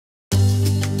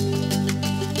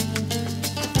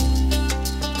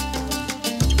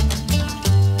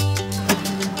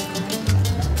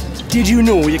Did you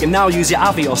know you can now use your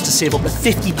Avios to save up to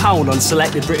 £50 on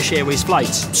selected British Airways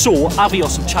flights? So,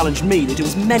 Avios have challenged me to do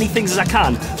as many things as I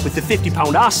can with the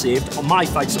 £50 I saved on my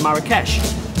flights to Marrakesh.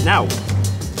 Now,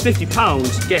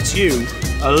 £50 gets you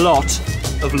a lot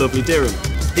of lovely dirham.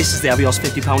 This is the Avios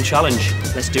 £50 challenge.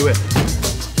 Let's do it.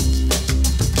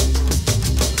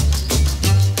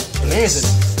 Amazing.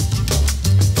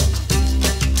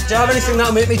 Do you have anything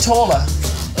that'll make me taller?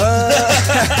 Do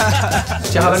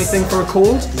you have anything for a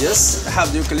cold? Yes, I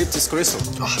have the eucalyptus crystal.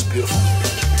 Oh, it's beautiful. I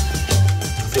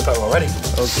feel better already.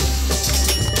 Okay.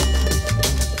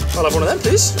 I'll have one of them,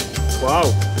 please.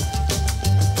 Wow.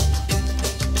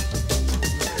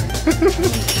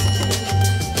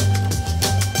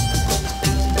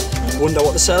 Wonder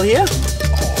what to sell here? Oh,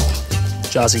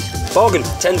 jazzy. Bargain,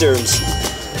 10 dirhams.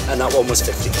 And that one was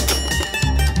 50.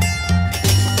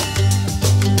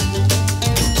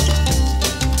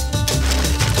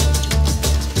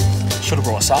 Should have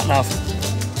brought a sat nav.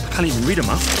 I can't even read a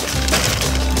map.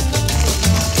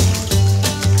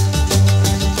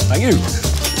 Thank you.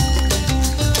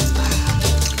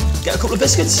 Get a couple of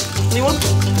biscuits. Anyone?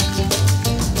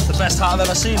 The best hat I've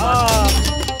ever seen, man.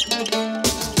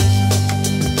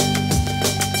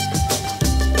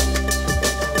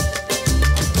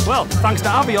 Well, thanks to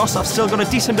Avios, I've still got a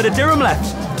decent bit of dirham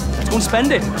left. Let's go and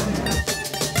spend it.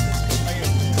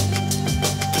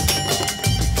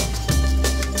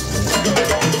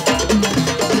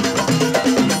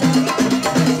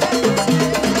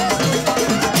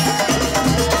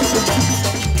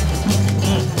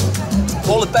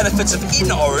 All the benefits of eating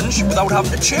an orange without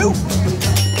having to chew.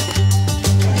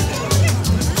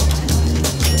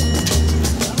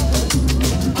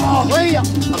 Oh,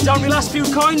 I'm down to my last few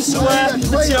coins, so let's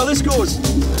see how this goes.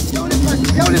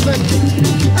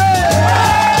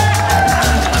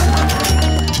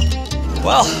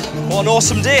 Well, what an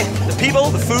awesome day. The people,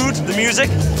 the food, the music,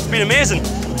 it's been amazing.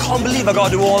 Can't believe I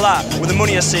got to do all that with the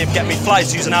money I saved getting me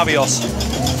flights using Avios.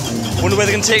 Wonder where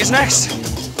they're going to take us next.